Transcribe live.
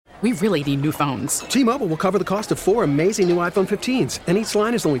We really need new phones. T-Mobile will cover the cost of 4 amazing new iPhone 15s, and each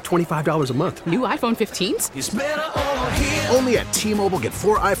line is only $25 a month. New iPhone 15s? It's better over here. Only at T-Mobile, get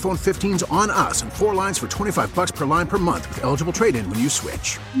 4 iPhone 15s on us and 4 lines for $25 per line per month with eligible trade-in when you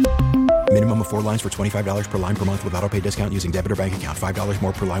switch. Minimum of 4 lines for $25 per line per month with autopay discount using debit or bank account. $5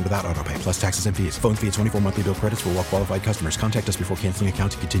 more per line without autopay, plus taxes and fees. Phone fee at 24 monthly bill credits for well-qualified customers. Contact us before canceling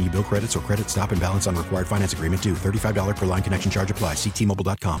account to continue bill credits or credit stop and balance on required finance agreement due. $35 per line connection charge applies. See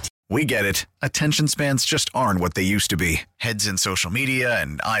T-Mobile.com. We get it. Attention spans just aren't what they used to be. Heads in social media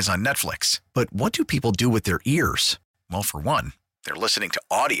and eyes on Netflix. But what do people do with their ears? Well, for one, they're listening to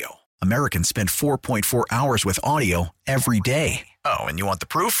audio. Americans spend 4.4 hours with audio every day. Oh, and you want the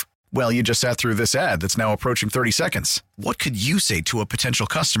proof? Well, you just sat through this ad that's now approaching 30 seconds. What could you say to a potential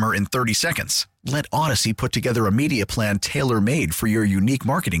customer in 30 seconds? Let Odyssey put together a media plan tailor-made for your unique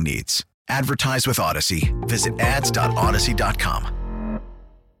marketing needs. Advertise with Odyssey. Visit ads.odyssey.com.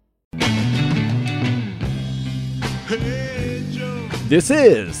 This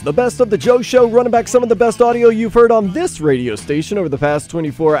is the Best of the Joe Show, running back some of the best audio you've heard on this radio station over the past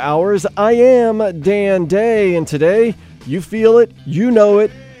 24 hours. I am Dan Day, and today, you feel it, you know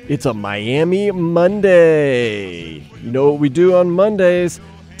it, it's a Miami Monday. You know what we do on Mondays?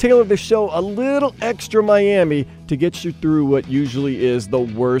 Tailor the show a little extra Miami to get you through what usually is the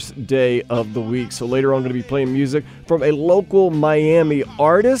worst day of the week. So later on, I'm going to be playing music from a local Miami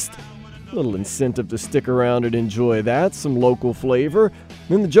artist. A little incentive to stick around and enjoy that, some local flavor.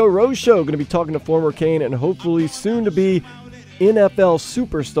 Then the Joe Rose Show, going to be talking to former Cane and hopefully soon to be NFL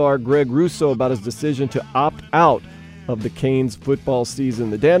superstar Greg Rousseau about his decision to opt out of the Canes football season.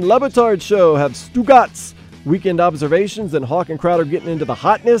 The Dan Le Batard Show have Stugatz weekend observations, and Hawk and Crowder getting into the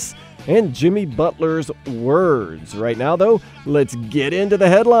hotness, and Jimmy Butler's words. Right now, though, let's get into the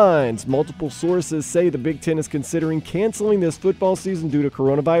headlines. Multiple sources say the Big Ten is considering canceling this football season due to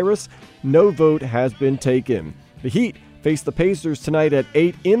coronavirus. No vote has been taken. The Heat face the Pacers tonight at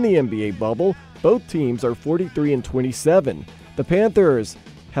 8 in the NBA bubble. Both teams are 43-27. The Panthers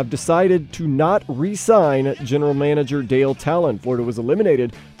have decided to not re-sign general manager Dale Talon. Florida was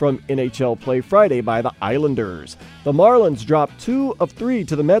eliminated from NHL play Friday by the Islanders. The Marlins dropped 2 of 3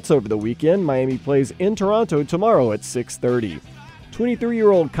 to the Mets over the weekend. Miami plays in Toronto tomorrow at 6:30.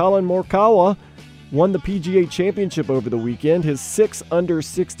 23-year-old Colin Morikawa won the PGA Championship over the weekend. His 6 under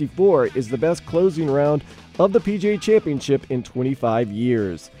 64 is the best closing round of the PGA Championship in 25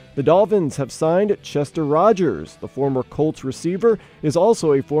 years. The Dolphins have signed Chester Rogers. The former Colts receiver is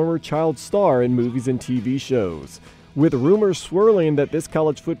also a former child star in movies and TV shows. With rumors swirling that this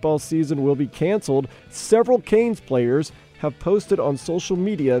college football season will be canceled, several Canes players have posted on social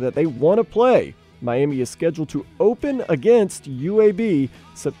media that they want to play. Miami is scheduled to open against UAB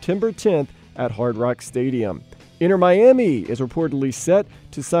September 10th at Hard Rock Stadium. Inter Miami is reportedly set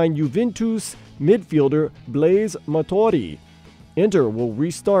to sign Juventus midfielder Blaise Matuidi. Inter will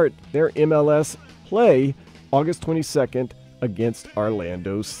restart their MLS play August 22nd against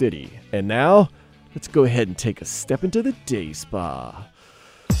Orlando City. And now, let's go ahead and take a step into the day spa.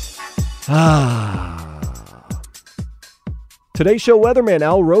 Today's show weatherman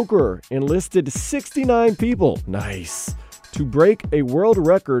Al Roker enlisted 69 people. Nice. To break a world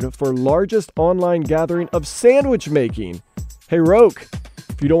record for largest online gathering of sandwich making. Hey, Roke,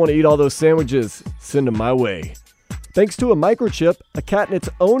 if you don't want to eat all those sandwiches, send them my way. Thanks to a microchip, a cat and its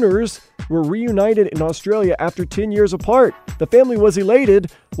owners were reunited in Australia after 10 years apart. The family was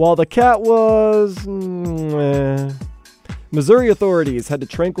elated, while the cat was... Missouri authorities had to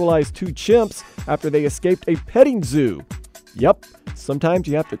tranquilize 2 chimps after they escaped a petting zoo. Yep, sometimes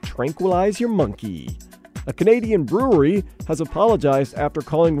you have to tranquilize your monkey. A Canadian brewery has apologized after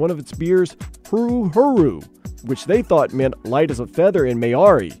calling one of its beers Huru Huru, which they thought meant light as a feather in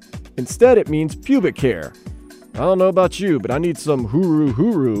Maori. Instead, it means pubic hair. I don't know about you, but I need some Huru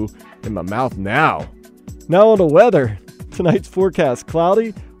Huru in my mouth now. Now on the weather. Tonight's forecast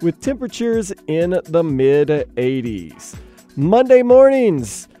cloudy with temperatures in the mid-80s. Monday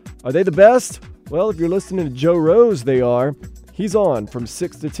mornings. Are they the best? Well, if you're listening to Joe Rose, they are. He's on from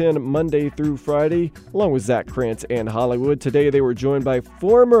 6 to 10 Monday through Friday, along with Zach Krantz and Hollywood. Today they were joined by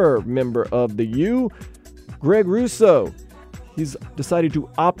former member of the U, Greg Rousseau. He's decided to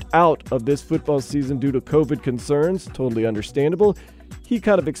opt out of this football season due to COVID concerns. Totally understandable. He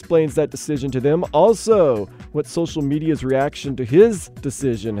kind of explains that decision to them. Also, what social media's reaction to his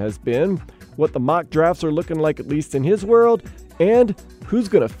decision has been, what the mock drafts are looking like, at least in his world, and who's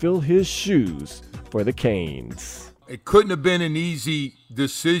going to fill his shoes for the Canes. It couldn't have been an easy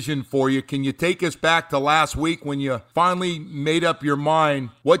decision for you. Can you take us back to last week when you finally made up your mind?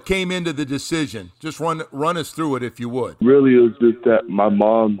 What came into the decision? Just run us through it if you would. Really, it was just that my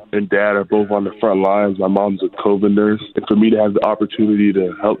mom and dad are both on the front lines. My mom's a COVID nurse, and for me to have the opportunity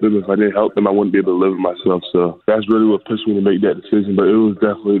to help them, if I didn't help them, I wouldn't be able to live with myself. So that's really what pushed me to make that decision. But it was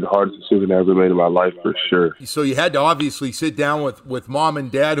definitely the hardest decision I ever made in my life, for sure. So you had to obviously sit down with mom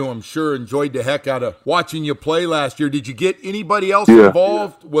and dad, who I'm sure enjoyed the heck out of watching you play last year. Did you get anybody else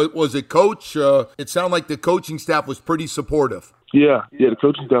involved? Was it coach? It sounded like the coaching staff was pretty supportive. Yeah, the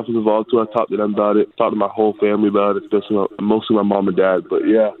coaching staff was involved too. I talked to them about it, talked to my whole family about it, especially mostly my mom and dad. But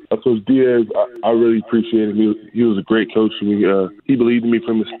yeah, Coach Diaz, I really appreciate him. He was a great coach for me. He believed in me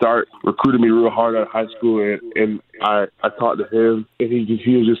from the start, recruited me real hard out of high school, and I talked to him, and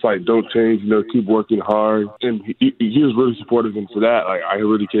he was just like, don't change, keep working hard. And he was really supportive, and for that, like, I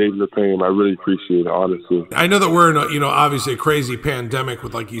really gave him the fame. I really appreciate it, honestly. I know that we're in obviously a crazy pandemic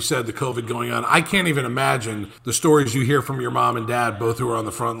with, like you said, the COVID going on. I can't even imagine the stories you hear from your mom and dad, both who are on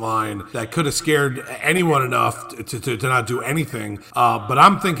the front line, that could have scared anyone enough to not do anything. But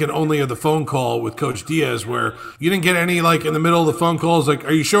I'm thinking only of the phone call with Coach Diaz, where you didn't get any, like, in the middle of the phone calls, like,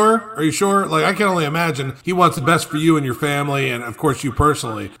 are you sure? Are you sure? Like, I can only imagine he wants the best for you and your family, and of course you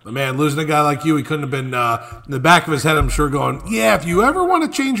personally. But man, losing a guy like you, he couldn't have been in the back of his head, I'm sure, going, yeah, if you ever want to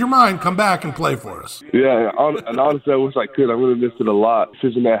change your mind, come back and play for us. Yeah, and honestly, I wish I could. I really missed it a lot,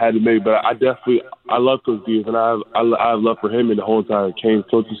 decision that I had to make. But I love Coach Diaz, and I have love for him and the whole entire Canes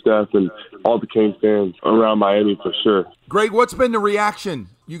coaching staff and all the Canes fans around Miami for sure. Greg, what's been the reaction?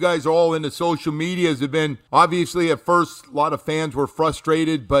 You guys all into social media. Has it been, obviously at first a lot of fans were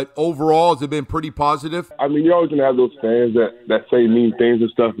frustrated, but overall has it been pretty positive? I mean, you're always going to have those fans that say mean things and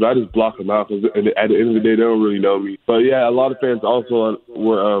stuff, but I just block them out because at the end of the day, they don't really know me. But yeah, a lot of fans also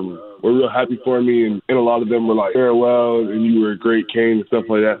were real happy for me, and a lot of them were like, farewell, and you were a great Cane and stuff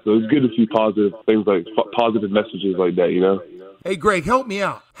like that. So it's good to see positive things, like positive messages like that, Hey, Greg, help me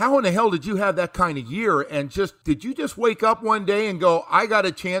out. How in the hell did you have that kind of year? And did you just wake up one day and go, I got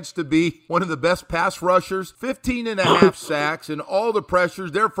a chance to be one of the best pass rushers? 15.5 sacks and all the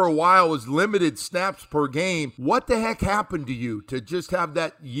pressures. There for a while was limited snaps per game. What the heck happened to you to just have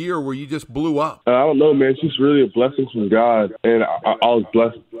that year where you just blew up? I don't know, man. It's just really a blessing from God. And I was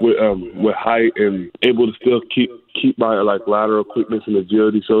blessed with height and able to still keep my lateral quickness and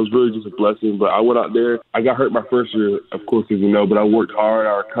agility. So it was really just a blessing. But I went out there. I got hurt my first year, of course, as you know, but I worked hard.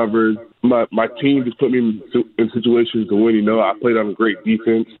 I recovered. My team just put me in situations to win. I played on a great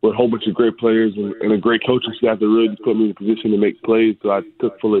defense with a whole bunch of great players and a great coaching staff that really just put me in a position to make plays. So I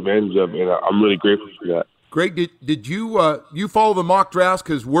took full advantage of it, and I'm really grateful for that. Greg, did you follow the mock drafts?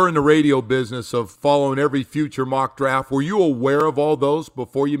 Because we're in the radio business of following every future mock draft. Were you aware of all those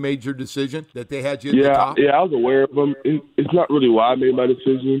before you made your decision that they had you at the top? Yeah, I was aware of them. It's not really why I made my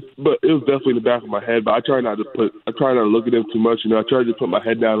decision, but it was definitely in the back of my head. But I try not to look at them too much. I try to put my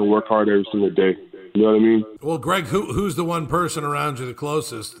head down and work hard every single day. You know what I mean? Well, Greg, who's the one person around you the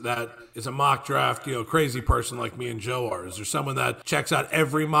closest that is a mock draft, crazy person like me and Joe are? Is there someone that checks out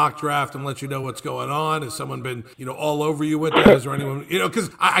every mock draft and lets you know what's going on? Has someone been, all over you with that? Is there anyone, because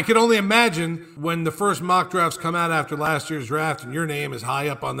I can only imagine when the first mock drafts come out after last year's draft and your name is high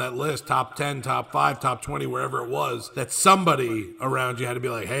up on that list, top 10, top 5, top 20, wherever it was, that somebody around you had to be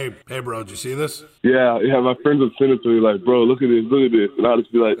like, hey, bro, did you see this? Yeah, my friends would send it to me like, bro, look at this. And I'll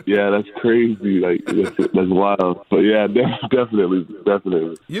just be like, yeah, that's crazy. Like, that's wild. But yeah, definitely.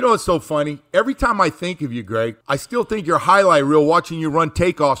 It's so funny. Every time I think of you, Greg, I still think your highlight reel watching you run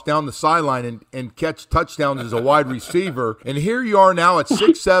takeoffs down the sideline and catch touchdowns as a wide receiver. And here you are now at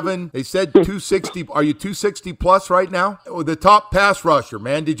 6'7". They said 260. Are you 260 plus right now? The top pass rusher,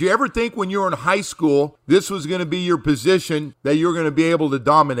 man. Did you ever think when you were in high school this was going to be your position that you were going to be able to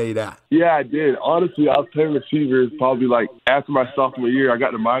dominate at? Yeah, I did. Honestly, I was playing receivers probably like after my sophomore year. I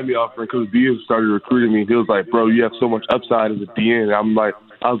got the Miami offer because Diaz started recruiting me. He was like, bro, you have so much upside as a DN.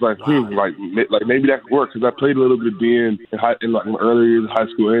 I was like, maybe that could work because I played a little bit of DN in my earlier years of high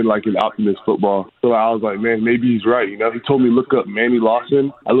school and in Optimist football. So I was like, man, maybe he's right. He told me to look up Manny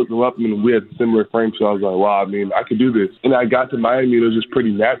Lawson. I looked him up and we had a similar frame. So I was like, wow, I could do this. And I got to Miami. It was just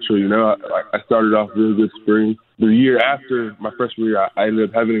pretty natural. I started off really good spring. The year after my freshman year, I ended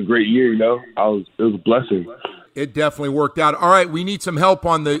up having a great year. It was a blessing. It definitely worked out. All right, we need some help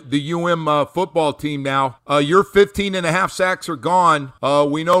on the football team now. Your 15.5 sacks are gone.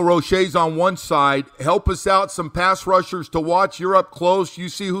 We know Roche's on one side. Help us out, some pass rushers to watch. You're up close. You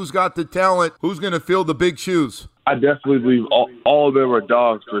see who's got the talent, who's going to fill the big shoes. I definitely believe all of them are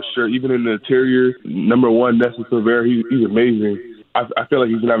dogs for sure. Even in the interior, number one, Nestor Silvera, he's amazing. I feel like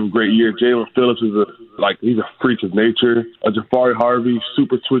he's going to have a great year. Jalen Phillips is he's a freak of nature. Jafari Harvey,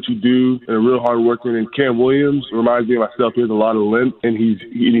 super twitchy dude and a real hard worker. And Cam Williams reminds me of myself. He has a lot of length, and he's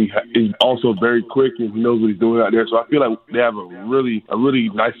also very quick, and he knows what he's doing out there. So I feel like they have a really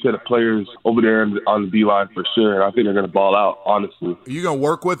nice set of players over there on the D-line for sure. And I think they're going to ball out, honestly. Are you going to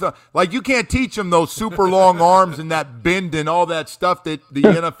work with them? Like, you can't teach them those super long arms and that bend and all that stuff that the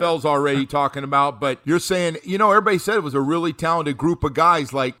NFL's already talking about. But you're saying, everybody said it was a really talented group of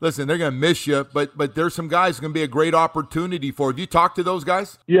guys. Like, listen, they're going to miss you, but there's some guys going to be a great opportunity for. Have you talked to those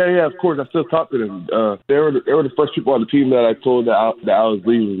guys? Yeah, of course. I still talk to them. They were the first people on the team that I told that I was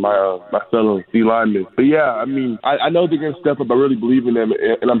leaving, my fellow D linemen. But yeah, I mean, I know they're going to step up. I really believe in them,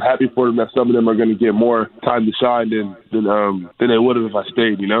 and I'm happy for them that some of them are going to get more time to shine than they would have if I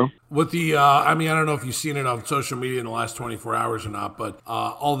stayed. With the, I don't know if you've seen it on social media in the last 24 hours or not, but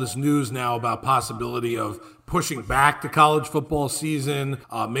all this news now about possibility of pushing back the college football season,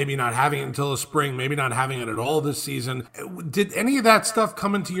 maybe not having it until the spring, maybe not having it at all this season. Did any of that stuff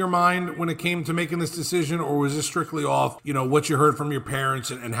come into your mind when it came to making this decision, or was this strictly off, what you heard from your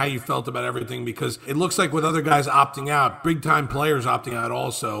parents and how you felt about everything? Because it looks like with other guys opting out, big-time players opting out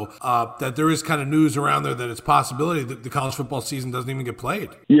also, that there is kind of news around there that it's a possibility that the college football season doesn't even get played.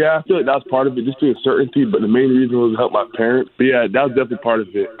 Yeah, I feel like that was part of it, just the uncertainty, but the main reason was to help my parents. But yeah, that was definitely part of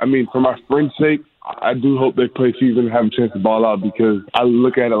it. I mean, for my friend's sake, I do hope they play season and have a chance to ball out, because I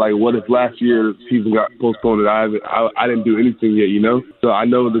look at it like, what if last year the season got postponed and I didn't do anything yet, So I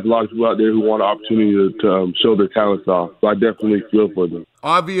know there's a lot of people out there who want an opportunity to show their talents off. So I definitely feel for them.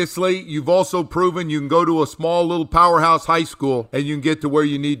 Obviously, you've also proven you can go to a small little powerhouse high school and you can get to where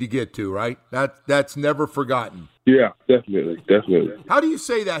you need to get to, right? That's never forgotten. Yeah, definitely. How do you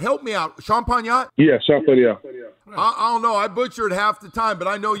say that? Help me out. Champagnat? Yeah, Champagnat. I don't know. I butchered half the time, but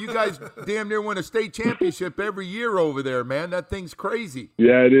I know you guys damn near win a state championship every year over there, man. That thing's crazy.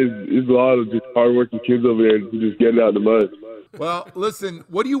 Yeah, it is. It's a lot of just hardworking kids over there just getting out of the mud. Well, listen,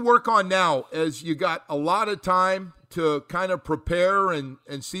 what do you work on now as you got a lot of time to kind of prepare and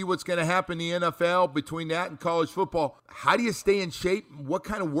see what's going to happen in the NFL between that and college football? How do you stay in shape? What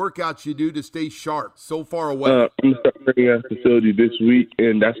kind of workouts you do to stay sharp so far away? I'm going to start training at the facility this week,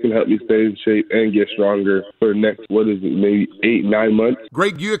 and that's going to help me stay in shape and get stronger for the next, maybe 8-9 months.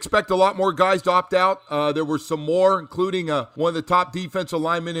 Greg, do you expect a lot more guys to opt out? There were some more, including one of the top defensive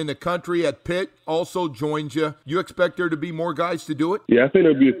linemen in the country at Pitt also joined you. You expect there to be more guys to do it? Yeah, I think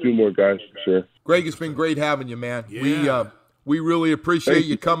there'll be a few more guys for sure. Greg, it's been great having you, man. Yeah. We really appreciate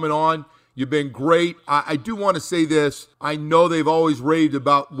you coming on. You've been great. I do want to say this. I know they've always raved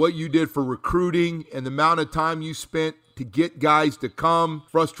about what you did for recruiting and the amount of time you spent to get guys to come.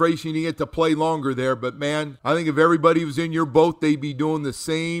 Frustration you get to play longer there. But, man, I think if everybody was in your boat, they'd be doing the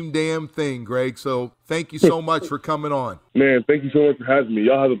same damn thing, Greg. So thank you so much for coming on. Man, thank you so much for having me.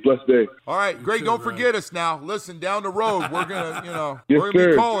 Y'all have a blessed day. All right, Greg, don't forget us now. Listen, down the road, we're going to, yes, we're going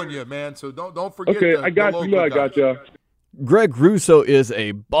to be calling you, man. So don't forget. Okay, I got you. I got y'all. Greg Russo is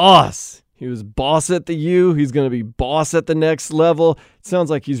a boss. He was boss at the U. He's going to be boss at the next level. It sounds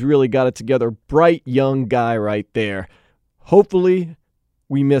like he's really got it together. Bright young guy right there. Hopefully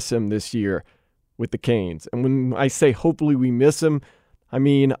we miss him this year with the Canes. And when I say hopefully we miss him, I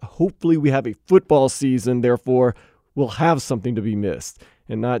mean hopefully we have a football season. Therefore, we'll have something to be missed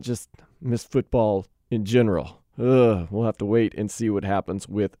and not just miss football in general. We'll have to wait and see what happens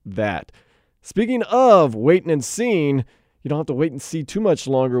with that. Speaking of waiting and seeing, you don't have to wait and see too much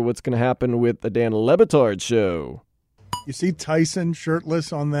longer what's going to happen with the Dan Le Batard Show. You see Tyson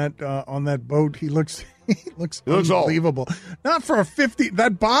shirtless on that boat. He looks unbelievable. Old. Not for a 50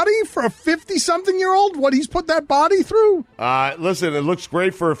 that body for a 50-something-year-old. What he's put that body through. Listen, it looks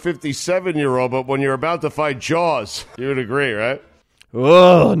great for a 57-year-old, but when you're about to fight Jaws, you would agree, right?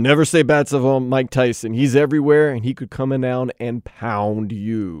 Oh, never say bad stuff on Mike Tyson. He's everywhere, and he could come in down and pound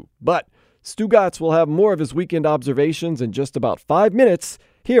you. But Stugotz will have more of his weekend observations in just about 5 minutes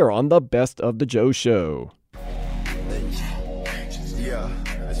here on the Best of the Joe Show. Yeah,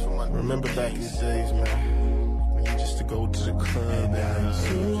 remember back in the days, man, when you just to go to the club and just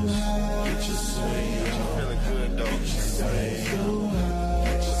get your swing. Feeling good, though.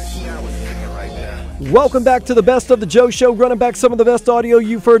 Welcome back to the Best of the Joe Show, running back some of the best audio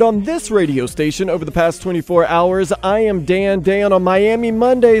you've heard on this radio station over the past 24 hours. I am Dan on Miami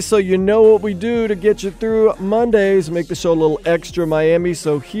Monday, so you know what we do to get you through Mondays, make the show a little extra Miami.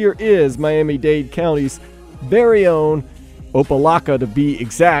 So here is Miami-Dade County's very own Opalaka, to be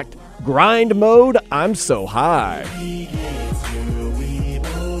exact. Grind mode, I'm so high.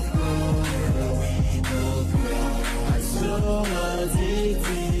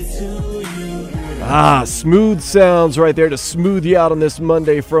 Smooth sounds right there to smooth you out on this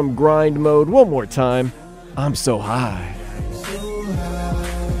Monday from Grind Mode. One more time. I'm so high.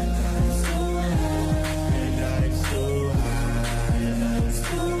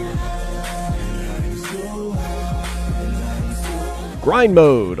 Grind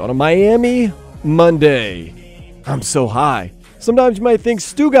Mode on a Miami Monday. I'm so high. Sometimes you might think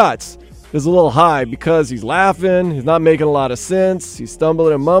Stugotz is a little high because he's laughing, he's not making a lot of sense, he's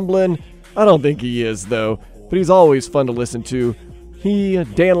stumbling and mumbling. I don't think he is, though, but he's always fun to listen to. He,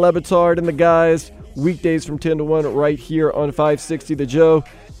 Dan Le Batard, and the guys, weekdays from 10 to 1 right here on 560 The Joe.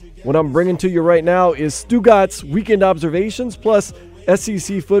 What I'm bringing to you right now is Stugotz weekend observations plus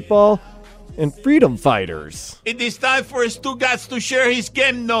SEC football and freedom fighters. It is time for Stugotz to share his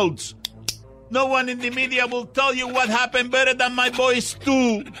game notes. No one in the media will tell you what happened better than my boy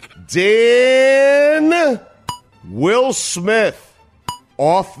Stu. Dan Will Smith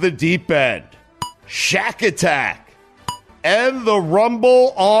off the deep end. Shack Attack and the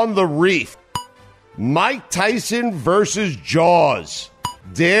Rumble on the Reef. Mike Tyson versus Jaws.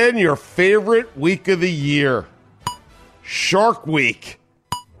 Dan, your favorite week of the year. Shark Week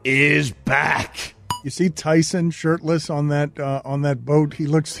is back. You see Tyson shirtless on that boat. He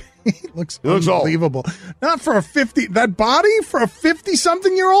looks unbelievable. Old. Not for a 50 that body for a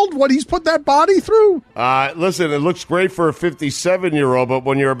 50-something-year-old. What he's put that body through. Listen, it looks great for a 57-year-old, but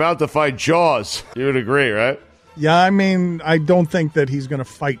when you're about to fight Jaws, you would agree, right? Yeah, I mean, I don't think that he's going to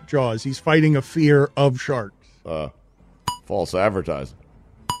fight Jaws. He's fighting a fear of sharks. False advertising.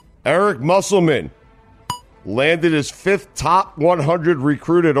 Eric Musselman landed his 5th top 100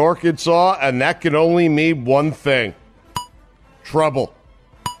 recruit at Arkansas, and that can only mean one thing. Trouble.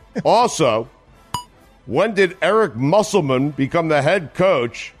 Also, when did Eric Musselman become the head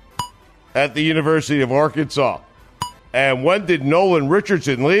coach at the University of Arkansas? And when did Nolan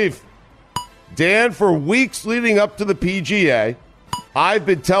Richardson leave? Dan, for weeks leading up to the PGA, I've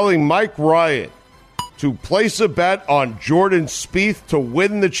been telling Mike Ryan to place a bet on Jordan Spieth to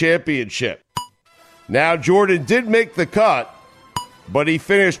win the championship. Now, Jordan did make the cut, but he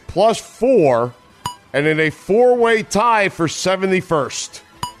finished +4 and in a 4-way tie for 71st.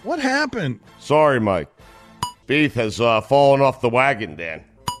 What happened? Sorry, Mike. Spieth has fallen off the wagon, Dan.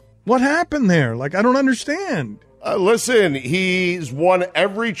 What happened there? Like, I don't understand. Listen, he's won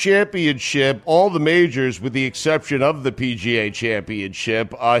every championship, all the majors, with the exception of the PGA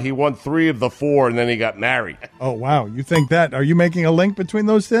Championship. He won 3 of the 4, and then he got married. Oh, wow. You think that? Are you making a link between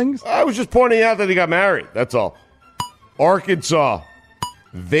those things? I was just pointing out that he got married. That's all. Arkansas,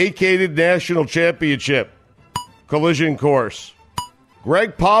 vacated national championship, collision course.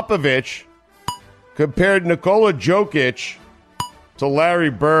 Greg Popovich compared Nikola Jokic to Larry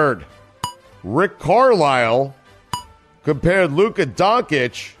Bird. Rick Carlisle compared Luka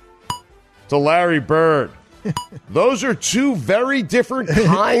Doncic to Larry Bird. Those are 2 very different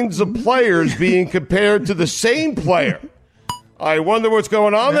kinds of players being compared to the same player. I wonder what's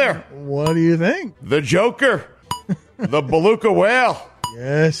going on there. What do you think? The Joker. The Beluga Whale.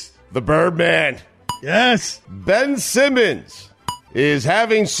 Yes. The Birdman. Yes. Ben Simmons is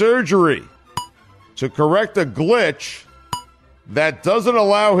having surgery to correct a glitch that doesn't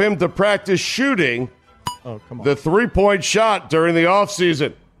allow him to practice shooting the 3-point shot during the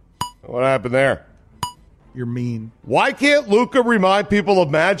offseason. What happened there? You're mean. Why can't Luka remind people of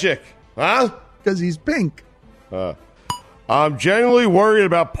Magic? Huh? Because he's pink. I'm genuinely worried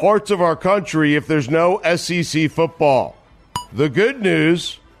about parts of our country if there's no SEC football. The good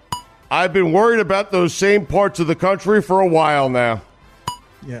news, I've been worried about those same parts of the country for a while now.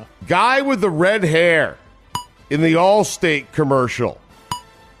 Yeah. Guy with the red hair in the Allstate commercial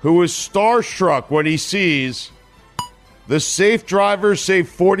who is starstruck when he sees the safe driver save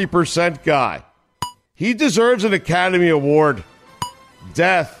 40% guy. He deserves an Academy Award.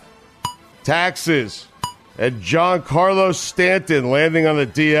 Death, taxes, and John Carlos Stanton landing on the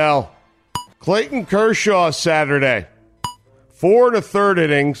DL. Clayton Kershaw Saturday. 4 1/3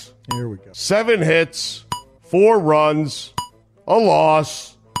 innings. Here we go. 7 hits, 4 runs, a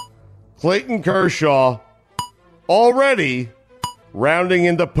loss. Clayton Kershaw already rounding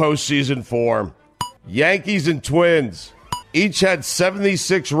into postseason form. Yankees and Twins each had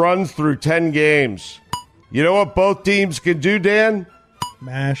 76 runs through 10 games. You know what both teams can do, Dan?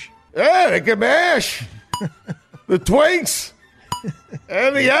 Mash. Yeah, they can mash. The Twinks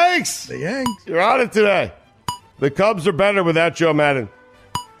and the Yanks. The Yanks. You're on it today. The Cubs are better without Joe Madden.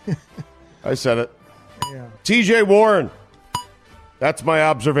 I said it. Yeah. TJ Warren. That's my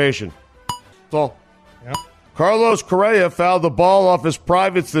observation. That's all. Yep. Carlos Correa fouled the ball off his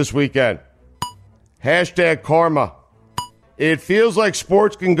privates this weekend. # karma. It feels like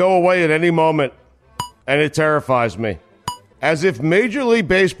sports can go away at any moment. and it terrifies me. As if Major League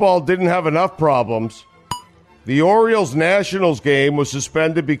Baseball didn't have enough problems, the Orioles-Nationals game was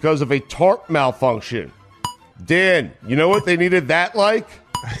suspended because of a tarp malfunction. Dan, you know what they needed that like?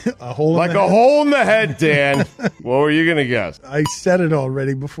 A hole like a hole in the head, Dan. What were you going to guess? I said it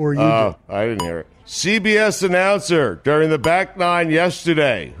already before you did. I didn't hear it. CBS announcer during the back nine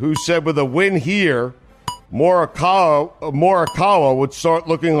yesterday who said with a win here, Morikawa would start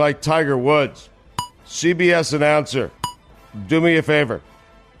looking like Tiger Woods. CBS announcer, do me a favor.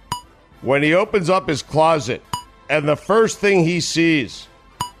 When he opens up his closet and the first thing he sees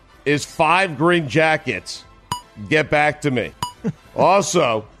is 5 green jackets, get back to me.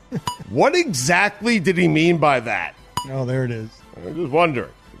 Also, what exactly did he mean by that? Oh, there it is. I'm just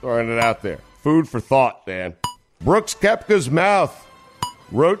wondering. Throwing it out there. Food for thought, Dan. Brooks Koepka's mouth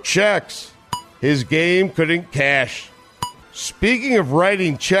wrote checks. His game couldn't cash. Speaking of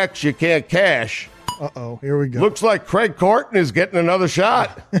writing checks you can't cash. Uh-oh, here we go. Looks like Craig Carton is getting another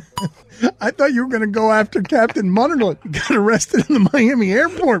shot. I thought you were going to go after Captain Munderland. He got arrested in the Miami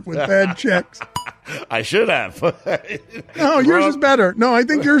airport with bad checks. I should have. No, yours is better. No, I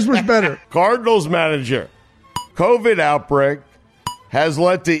think yours was better. Cardinals manager. COVID outbreak has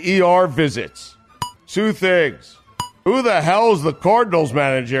led to ER visits. 2 things. Who the hell is the Cardinals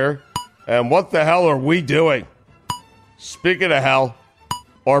manager? And what the hell are we doing? Speaking of hell,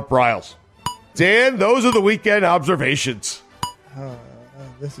 Art Briles. Dan, those are the weekend observations.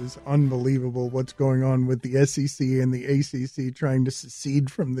 This is unbelievable what's going on with the SEC and the ACC trying to secede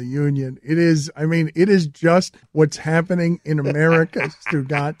from the union. It is just what's happening in America,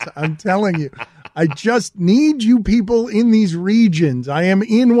 Stugotz. I'm telling you. I just need you people in these regions. I am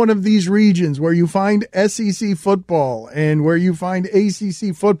in one of these regions where you find SEC football and where you find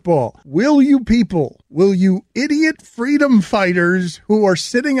ACC football. Will you idiot freedom fighters who are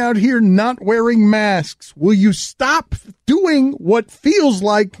sitting out here not wearing masks, will you stop doing what feels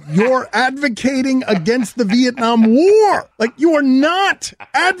like you're advocating against the Vietnam War? Like, you are not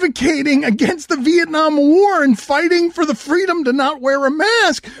advocating against the Vietnam War and fighting for the freedom to not wear a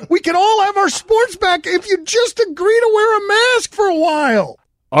mask. We can all have our sports back if you just agree to wear a mask for a while.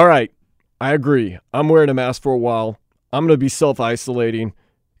 All right, I agree. I'm wearing a mask for a while. I'm going to be self-isolating,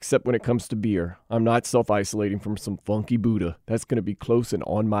 except when it comes to beer. I'm not self-isolating from some funky Buddha. That's going to be close and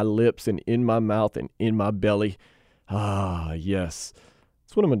on my lips and in my mouth and in my belly. Ah, yes.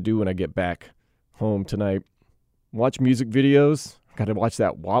 That's what I'm going to do when I get back home tonight. Watch music videos. Got to watch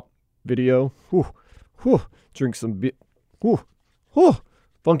that WAP video. Drink some beer.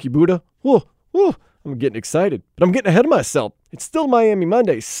 Funky Buddha. I'm getting excited, but I'm getting ahead of myself. It's still Miami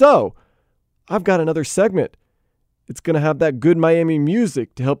Monday, so I've got another segment. It's going to have that good Miami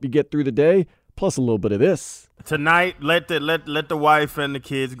music to help you get through the day, plus a little bit of this. Tonight, let the wife and the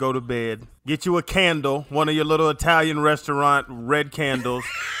kids go to bed. Get you a candle, one of your little Italian restaurant red candles.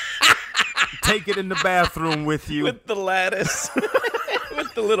 Take it in the bathroom with you. With the lattice.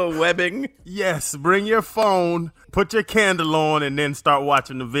 With the little webbing. Yes, bring your phone, put your candle on, and then start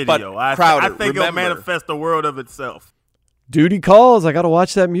watching the video. But Crowder, I think it'll manifest a world of itself. Duty calls. I got to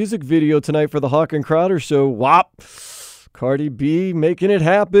watch that music video tonight for the Hawk and Crowder show. WAP. Cardi B making it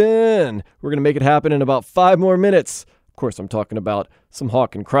happen. We're going to make it happen in about 5 more minutes. Of course, I'm talking about some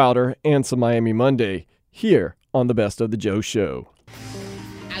Hawk and Crowder and some Miami Monday here on the Best of the Joe Show.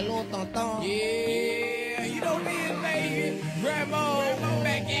 Allô, tonton. Yeah, you know this, baby. Grandma,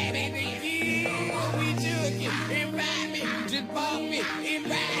 back at it again. We took it, invite me, just bought me,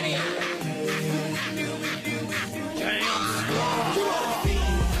 invite it.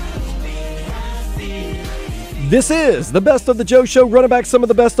 This is the Best of the Joe Show, running back some of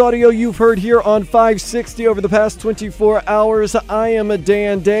the best audio you've heard here on 560 over the past 24 hours. I am a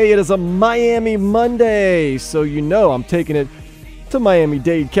Dan Day. It is a Miami Monday, so you know I'm taking it to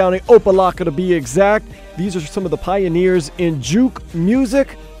Miami-Dade County, Opelika to be exact. These are some of the pioneers in juke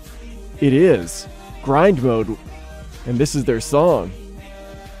music. It is Grind Mode, and this is their song,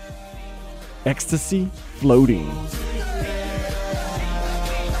 Ecstasy Floating.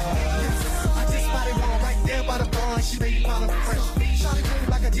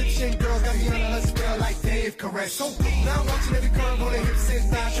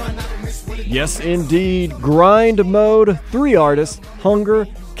 Yes, indeed. Grind Mode. 3 artists: Hunger,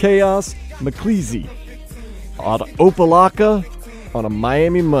 Chaos, McCleasy. Out of Opelika on a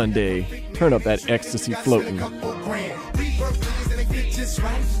Miami Monday. Turn up that ecstasy floating.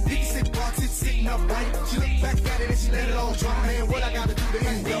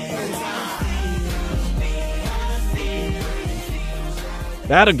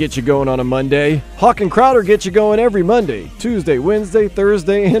 That'll get you going on a Monday. Hawk and Crowder get you going every Monday, Tuesday, Wednesday,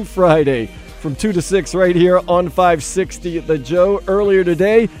 Thursday, and Friday. from 2 to 6 right here on 560 The Joe. Earlier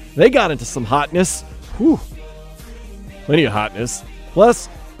today, they got into some hotness. Whew. Plenty of hotness. Plus,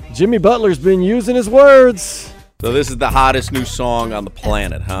 Jimmy Butler's been using his words. So this is the hottest new song on the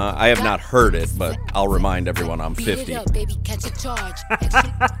planet, huh? I have not heard it, but I'll remind everyone I'm 50.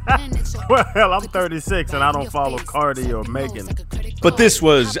 Well, I'm 36 and I don't follow Cardi or Megan. But this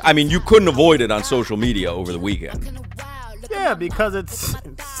was, I mean, you couldn't avoid it on social media over the weekend. Yeah, because it's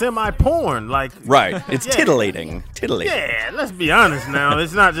semi-porn, like right. It's yeah. titillating. Yeah, let's be honest now.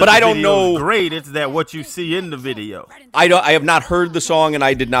 It's not just but the I don't know. Great, it's that what you see in the video. I have not heard the song and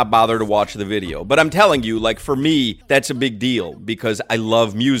I did not bother to watch the video. But I'm telling you, like for me, that's a big deal because I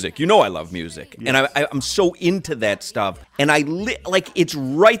love music. You know I love music, yes. And I'm so into that stuff. And like it's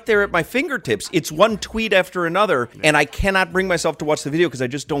right there at my fingertips. It's one tweet after another, and I cannot bring myself to watch the video because I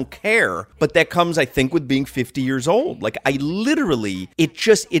just don't care. But that comes, I think, with being 50 years old. Like I literally,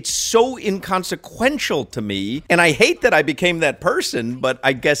 it's so inconsequential to me, and I hate that I became that person. But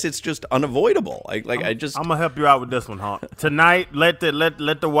I guess it's just unavoidable. I'm gonna help you out with this one, Hawk. Tonight, let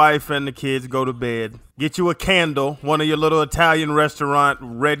the wife and the kids go to bed. Get you a candle, one of your little Italian restaurant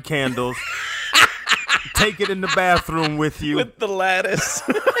red candles. Take it in the bathroom with you. With the lattice.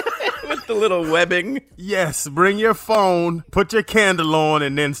 With the little webbing. Yes, bring your phone, put your candle on,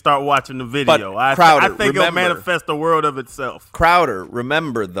 and then start watching the video. But Crowder, I think it'll manifest the world of itself. Crowder,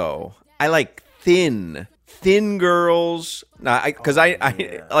 remember though, I like thin girls. Because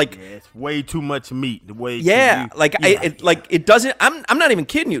it's way too much meat. It doesn't. I'm not even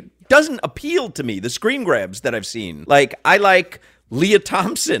kidding you. It doesn't appeal to me. The screen grabs that I've seen. Like I like Leah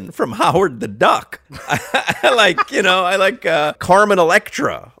Thompson from Howard the Duck. I like Carmen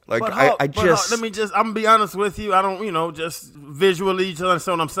Electra. Like I'm gonna be honest with you. I don't, just visually, you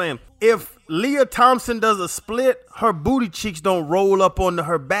understand what I'm saying. If Leah Thompson does a split, her booty cheeks don't roll up onto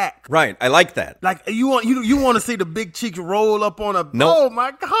her back. Right, I like that. Like you want to see the big cheeks roll up on a. Nope. Oh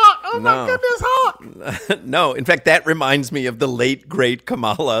my God! Oh my goodness, Hawk! No, in fact, that reminds me of the late great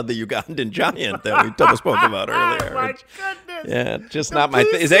Kamala, the Ugandan giant that we spoke about earlier. Oh my goodness! Yeah, just not my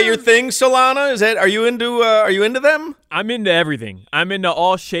thing. Is that your thing, Solana? Are you into them? I'm into everything. I'm into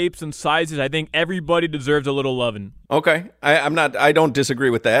all shapes and sizes. I think everybody deserves a little loving. Okay, I don't disagree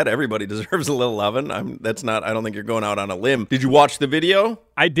with that. Everybody deserves a little loving. I don't think you're going out on a limb. Did you watch the video?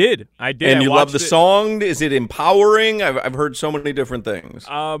 I did. And you love the song? Is it empowering? I've heard so many different things.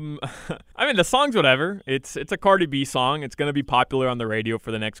 I mean, the song's whatever. It's a Cardi B song. It's going to be popular on the radio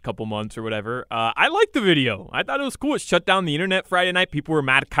for the next couple months or whatever. I liked the video. I thought it was cool. It shut down the internet Friday night. People were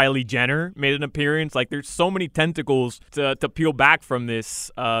mad Kylie Jenner made an appearance. Like, there's so many tentacles to peel back from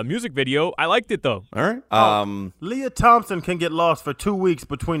this music video. I liked it, though. All right. Leah Thompson can get lost for 2 weeks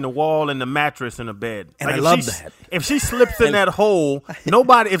between the wall and the mattress in the bed. And I love that. If she slips in that hole,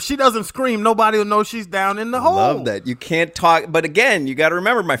 if she doesn't scream, nobody will know she's down in the hole. I love that. You can't talk. But again, you got to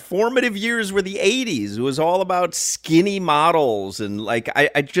remember, my formative years were the 80s. It was all about skinny models. And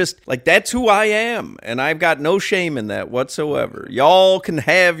I just that's who I am. And I've got no shame in that whatsoever. Y'all can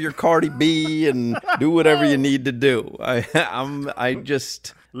have your Cardi B and do whatever you need to do.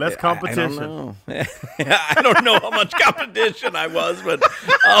 Less competition. I don't know how much competition I was, but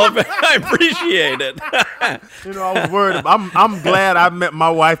I appreciate it. I was worried. I'm glad I met my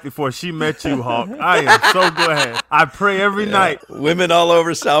wife before she met you, Hawk. I am so glad. I pray every night. Women all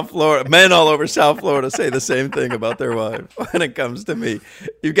over South Florida, men all over South Florida say the same thing about their wife when it comes to me.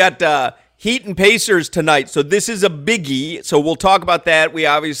 You got Heat and Pacers tonight, so this is a biggie, so we'll talk about that. We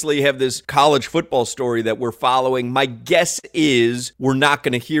obviously have this college football story that we're following. My guess is we're not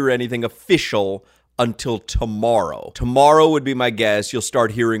going to hear anything official until tomorrow. Tomorrow would be my guess. You'll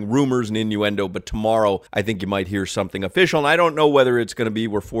start hearing rumors and innuendo, but tomorrow I think you might hear something official, and I don't know whether it's going to be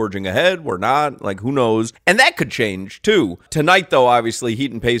we're forging ahead, we're not, who knows? And that could change, too. Tonight, though, obviously,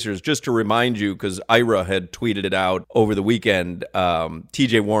 Heat and Pacers, just to remind you, because Ira had tweeted it out over the weekend,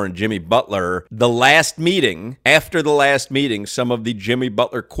 TJ Warren, Jimmy Butler, after the last meeting, some of the Jimmy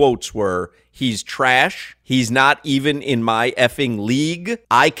Butler quotes were, he's trash. He's not even in my effing league.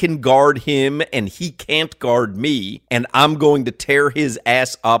 I can guard him and he can't guard me, and I'm going to tear his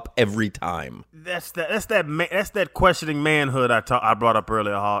ass up every time. That's that questioning manhood I brought up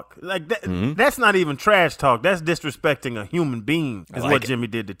earlier, Hawk. Like that, That's not even trash talk. That's disrespecting a human being. Is what Jimmy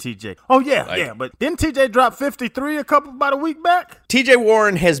did to TJ. Oh yeah. But didn't TJ drop 53 about a week back? TJ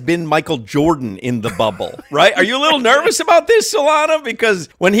Warren has been Michael Jordan in the bubble, right? Are you a little nervous about this, Solana? Because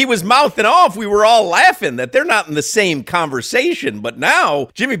when he was mouthing off, off, we were all laughing that they're not in the same conversation. But now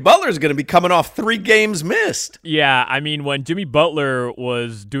Jimmy Butler's going to be coming off 3 games missed. Yeah, I mean, when Jimmy Butler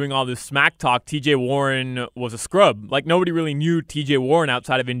was doing all this smack talk, TJ Warren was a scrub. Like, nobody really knew TJ Warren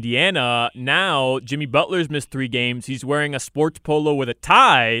outside of Indiana. Now, Jimmy Butler's missed 3 games. He's wearing a sports polo with a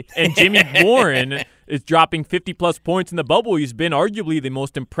tie, and Jimmy Warren is dropping 50-plus points in the bubble. He's been arguably the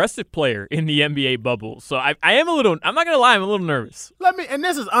most impressive player in the NBA bubble. So I am a little – I'm not going to lie, I'm a little nervous. And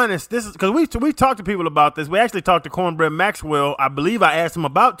this is honest. This is because we've talked to people about this. We actually talked to Cornbread Maxwell. I believe I asked him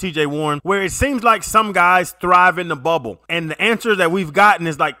about TJ Warren, where it seems like some guys thrive in the bubble. And the answer that we've gotten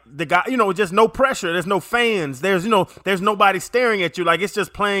is like the guy, just no pressure. There's no fans. There's nobody staring at you. Like it's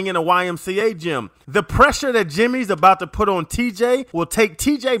just playing in a YMCA gym. The pressure that Jimmy's about to put on TJ will take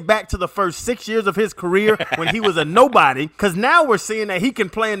TJ back to the first 6 years of his career when he was a nobody, because now we're seeing that he can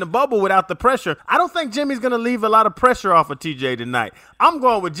play in the bubble without the pressure. I don't think Jimmy's going to leave a lot of pressure off of TJ tonight. I'm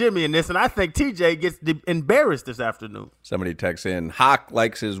going with Jimmy in this, and I think TJ gets embarrassed this afternoon. Somebody texts in, Hawk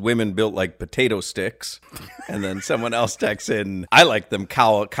likes his women built like potato sticks. And then someone else texts in, I like them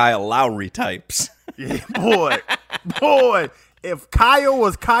Kyle Lowry types. Yeah, boy. If Kyle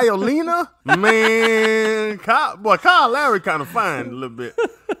was Kyleina, man, Kyle Lowry kind of fine a little bit.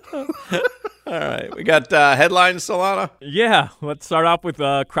 All right, we got headlines, Solana? Yeah, let's start off with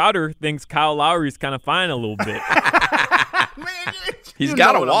Crowder thinks Kyle Lowry's kind of fine a little bit. He's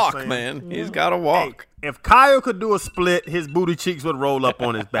got to walk, man. He's got to walk. Hey, if Kyle could do a split, his booty cheeks would roll up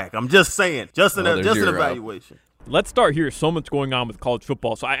on his back. I'm just saying, just an evaluation. Let's start here. So much going on with college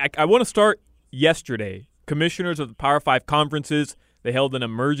football. So I want to start yesterday. Commissioners of the Power 5 conferences, they held an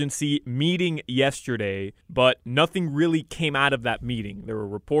emergency meeting yesterday, but nothing really came out of that meeting. There were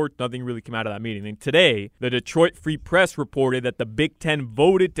reports, nothing really came out of that meeting. And today, the Detroit Free Press reported that the Big Ten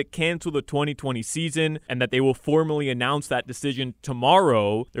voted to cancel the 2020 season and that they will formally announce that decision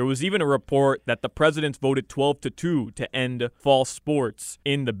tomorrow. There was even a report that the presidents voted 12-2 to end fall sports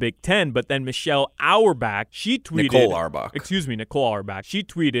in the Big Ten. But then Michelle Auerbach, she tweeted... Nicole Auerbach, she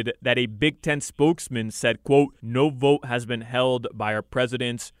tweeted that a Big Ten spokesman said, quote, no vote has been held by our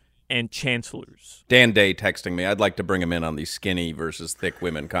presidents and chancellors. Dan Day texting me. I'd like to bring him in on the skinny versus thick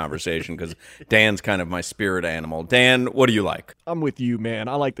women conversation because Dan's kind of my spirit animal. Dan, what do you like? I'm with you, man.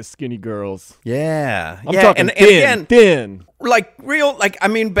 I like the skinny girls. Yeah. I'm talking thin. Like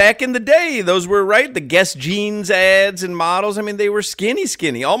back in the day, those were, right, the Guess Jeans ads and models. I mean, they were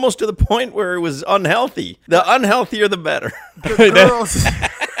skinny, almost to the point where it was unhealthy. The unhealthier, the better. The girls...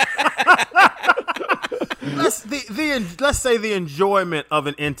 Let's say the enjoyment of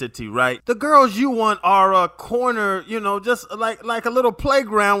an entity, right? The girls you want are a corner, just like a little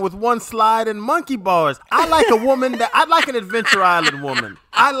playground with one slide and monkey bars. I like a woman I like an Adventure Island woman.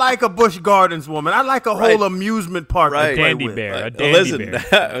 I like a Busch Gardens woman. I like a whole amusement park. A dandy bear.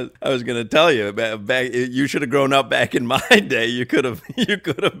 I was going to tell you, back you should have grown up back in my day. You could have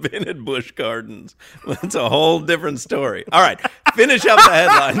been at Busch Gardens. That's a whole different story. All right, finish up the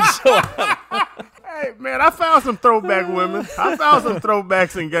headlines. Hey, man, I found some throwback women. I found some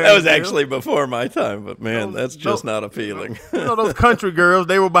throwbacks in games. That was actually before my time, but, man, that's just not appealing. Those country girls,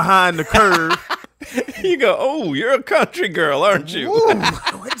 they were behind the curve. You go, oh, you're a country girl, aren't you? Ooh,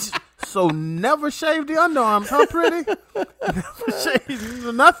 so never shave the underarms, huh, pretty? Never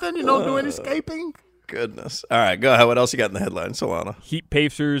shave nothing? You don't do any escaping? Goodness. All right, go ahead. What else you got in the headline, Solana? Heat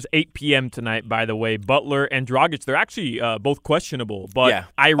Pacers, 8 p.m. tonight, by the way. Butler and Dragic, they're actually both questionable, but yeah.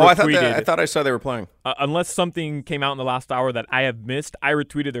 I retweeted. I thought I saw they were playing. Unless something came out in the last hour that I have missed, I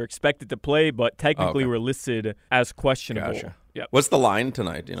retweeted they're expected to play, but technically were listed as questionable. Gotcha. Yep. What's the line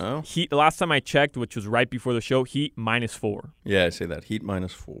tonight, do you know? Heat, the last time I checked, which was right before the show, Heat -4. Yeah, I see that. Heat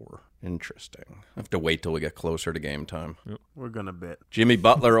 -4. Interesting. I have to wait till we get closer to game time. Yep. We're going to bet. Jimmy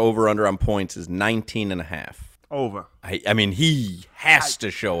Butler over-under on points is 19.5. Over. I mean, he has to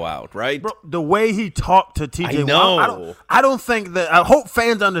show out, right? Bro, the way he talked to TJ, I know. I don't think that. I hope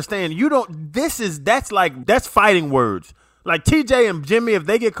fans understand. That's fighting words. Like TJ and Jimmy, if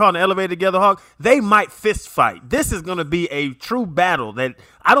they get caught in the elevator together, Hawk, they might fist fight. This is going to be a true battle that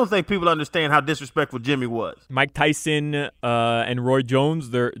I don't think people understand how disrespectful Jimmy was. Mike Tyson and Roy Jones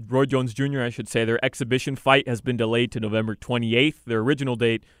Jr., I should say, their exhibition fight has been delayed to November 28th. Their original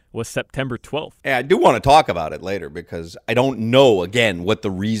date was September 12th. Yeah, I do want to talk about it later because I don't know, again, what the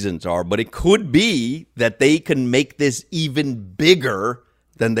reasons are, but it could be that they can make this even bigger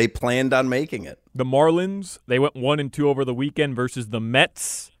than they planned on making it. The Marlins, they went 1-2 over the weekend versus the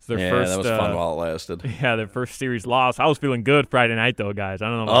Mets. It's Their yeah, first, that was fun while it lasted. Yeah, their first series loss. I was feeling good Friday night, though, guys. I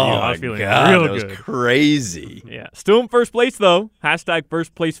don't know about you. I was feeling God, real that was good. Crazy. Yeah. Still in first place, though. Hashtag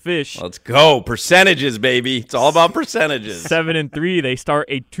first place fish. Let's go. Percentages, baby. It's all about percentages. 7-3. They start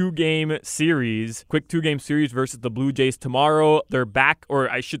a 2-game series, quick 2-game series versus the Blue Jays tomorrow. They're back, or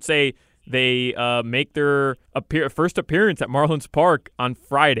I should say, they make their first appearance at Marlins Park on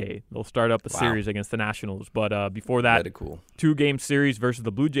Friday. They'll start up a series against the Nationals. But before that, very cool. 2-game series versus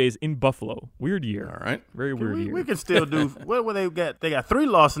the Blue Jays in Buffalo. Weird year. All right. Very weird year. We can still do what they got? They got 3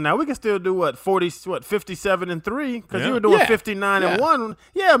 losses now. We can still do 57-3 because you were doing 59-1.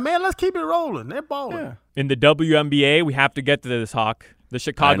 Yeah, man, let's keep it rolling. They're balling. Yeah. In the WNBA, we have to get to this, Hawk. The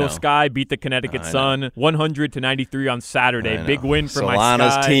Chicago Sky beat the Connecticut Sun 100-93 on Saturday. Big win for my Sky.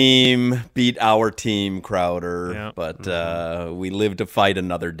 Solana's team beat our team, Crowder, but we live to fight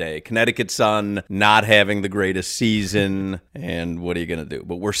another day. Connecticut Sun not having the greatest season, and what are you going to do?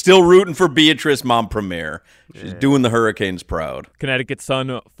 But we're still rooting for Beatrice Montpremier. She's doing the Hurricanes proud. Connecticut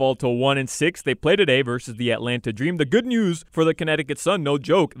Sun fall to 1-6. They play today versus the Atlanta Dream. The good news for the Connecticut Sun, no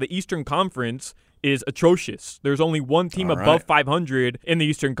joke, the Eastern Conference is atrocious. There's only one team above 500 in the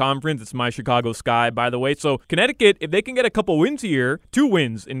Eastern Conference. It's my Chicago Sky, by the way. So Connecticut, if they can get a couple wins here, 2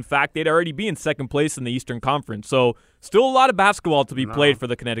 wins, in fact, they'd already be in second place in the Eastern Conference. So still a lot of basketball to be played for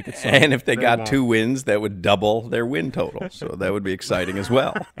the Connecticut Sun. And if they got 2 wins, that would double their win total. So that would be exciting as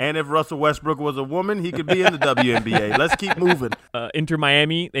well. And if Russell Westbrook was a woman, he could be in the WNBA. Let's keep moving. Inter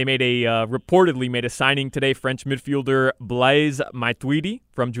Miami, they made reportedly made a signing today. French midfielder Blaise Matuidi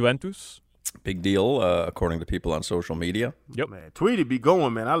from Juventus. Big deal, according to people on social media. Yep. Man, Tweety be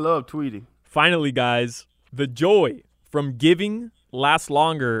going, man. I love Tweety. Finally, guys, the joy from giving lasts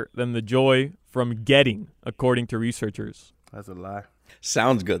longer than the joy from getting, according to researchers. That's a lie.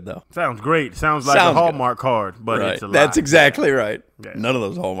 Sounds good, though. Sounds great. Sounds like a Hallmark card, but it's a lie. That's exactly right. Yeah. None of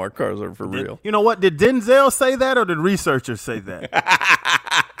those Hallmark cards are for real. You know what? Did Denzel say that, or did researchers say that?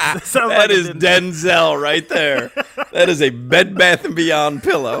 That is Denzel right there. That is a Bed Bath & Beyond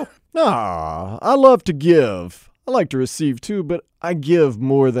pillow. Nah, I love to give. I like to receive too, but I give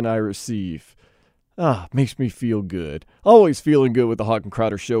more than I receive. Makes me feel good. Always feeling good with the Hawk and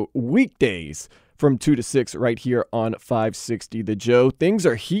Crowder Show weekdays from 2 to 6 right here on 560 The Joe. Things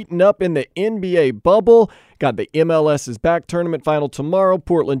are heating up in the NBA bubble. Got the MLS's back tournament final tomorrow.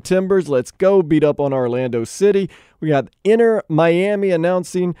 Portland Timbers, let's go, beat up on Orlando City. We got Inter Miami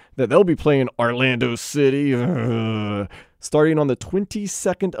announcing that they'll be playing Orlando City. Starting on the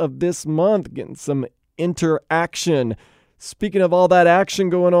 22nd of this month, getting some interaction. Speaking of all that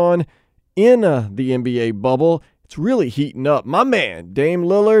action going on in the NBA bubble, it's really heating up. My man, Dame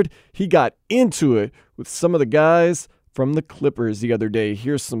Lillard, he got into it with some of the guys from the Clippers the other day.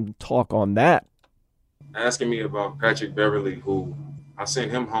 Here's some talk on that. Asking me about Patrick Beverley, who I sent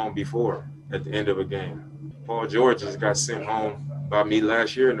him home before at the end of a game. Paul George just got sent home by me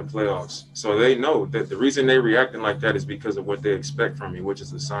last year in the playoffs. So they know that the reason they reacting like that is because of what they expect from me, which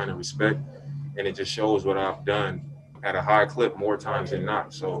is a sign of respect. And it just shows what I've done at a high clip more times than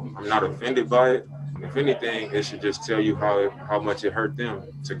not. So I'm not offended by it. If anything, it should just tell you how much it hurt them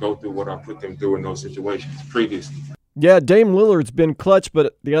to go through what I put them through in those situations previously. Yeah, Dame Lillard's been clutch,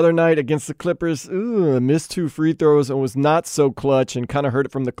 but the other night against the Clippers, missed 2 free throws and was not so clutch and kind of hurt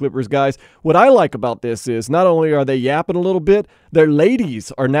it from the Clippers guys. What I like about this is not only are they yapping a little bit, their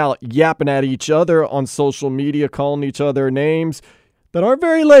ladies are now yapping at each other on social media, calling each other names that aren't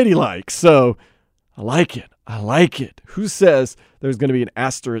very ladylike. So I like it. I like it. Who says there's going to be an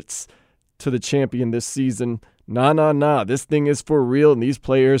asterisk to the champion this season? Nah. This thing is for real, and these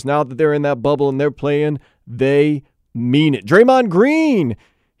players, now that they're in that bubble and they're playing, they mean it. Draymond Green,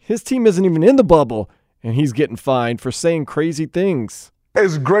 his team isn't even in the bubble, and he's getting fined for saying crazy things.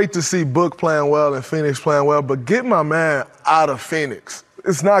 It's great to see Book playing well and Phoenix playing well, but get my man out of Phoenix.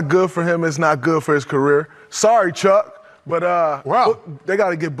 It's not good for him. It's not good for his career. Sorry, Chuck, but they got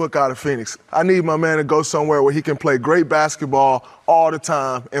to get Book out of Phoenix. I need my man to go somewhere where he can play great basketball all the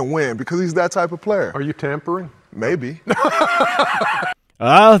time and win, because he's that type of player. Are you tampering? Maybe.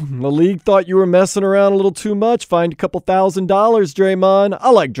 The league thought you were messing around a little too much. Fined a couple $1,000, Draymond.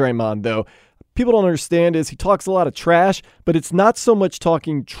 I like Draymond, though. People don't understand is he talks a lot of trash, but it's not so much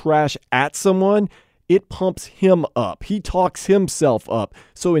talking trash at someone. It pumps him up. He talks himself up.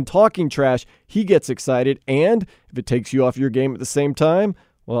 So in talking trash, he gets excited, and if it takes you off your game at the same time,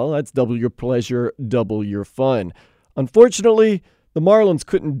 well, that's double your pleasure, double your fun. Unfortunately, the Marlins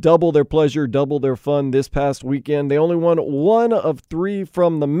couldn't double their pleasure, double their fun this past weekend. They only won 1 of 3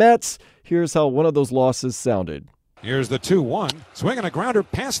 from the Mets. Here's how one of those losses sounded. Here's the 2-1. Swinging a grounder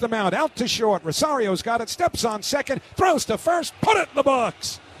past the mound, out to short. Rosario's got it, steps on second, throws to first, put it in the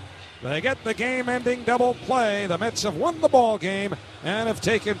books. They get the game-ending double play. The Mets have won the ball game and have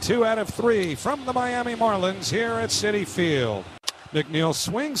taken 2 out of 3 from the Miami Marlins here at Citi Field. McNeil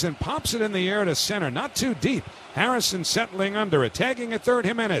swings and pops it in the air to center, not too deep. Harrison settling under it, tagging at third,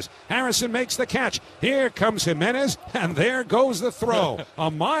 Jimenez. Harrison makes the catch. Here comes Jimenez, and there goes the throw. A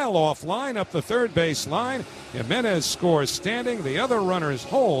mile off line up the third base line. Jimenez scores standing. The other runners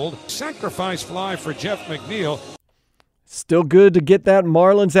hold. Sacrifice fly for Jeff McNeil. Still good to get that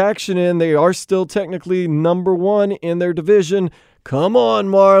Marlins action in. They are still technically number 1 in their division. Come on,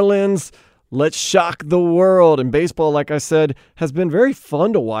 Marlins. Let's shock the world. And baseball, like I said, has been very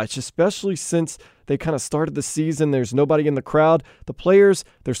fun to watch, especially since they kind of started the season. There's nobody in the crowd. The players,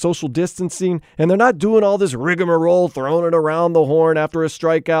 they're social distancing, and they're not doing all this rigmarole, throwing it around the horn after a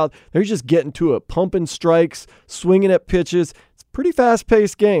strikeout. They're just getting to it, pumping strikes, swinging at pitches. It's a pretty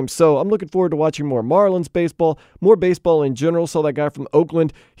fast-paced game, so I'm looking forward to watching more Marlins baseball, more baseball in general. Saw that guy from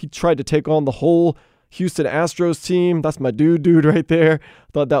Oakland. He tried to take on the whole Houston Astros team. That's my dude right there.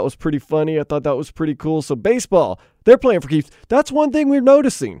 Thought that was pretty funny. I thought that was pretty cool. So baseball, they're playing for keeps. That's one thing we're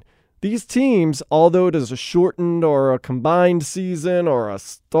noticing. These teams, although it is a shortened or a combined season or a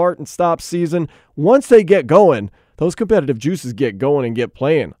start and stop season, once they get going, those competitive juices get going and get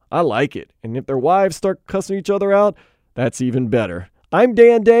playing. I like it. And if their wives start cussing each other out, that's even better. I'm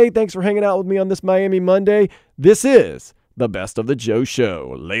Dan Day. Thanks for hanging out with me on this Miami Monday. This is the Best of the Joe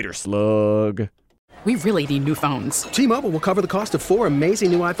Show. Later, slug. We really need new phones. T-Mobile will cover the cost of 4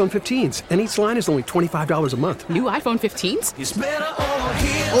 amazing new iPhone 15s, and each line is only $25 a month. New iPhone 15s? It's better over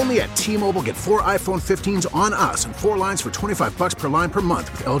here. Only at T-Mobile, get 4 iPhone 15s on us and 4 lines for $25 per line per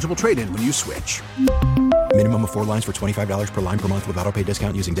month with eligible trade-in when you switch. Minimum of 4 lines for $25 per line per month with autopay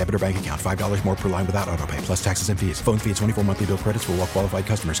discount using debit or bank account. $5 more per line without autopay, plus taxes and fees. Phone fee at 24 monthly bill credits for well-qualified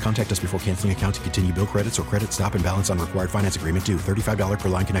customers. Contact us before canceling account to continue bill credits or credit stop and balance on required finance agreement due. $35 per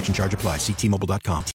line connection charge applies. See T-Mobile.com.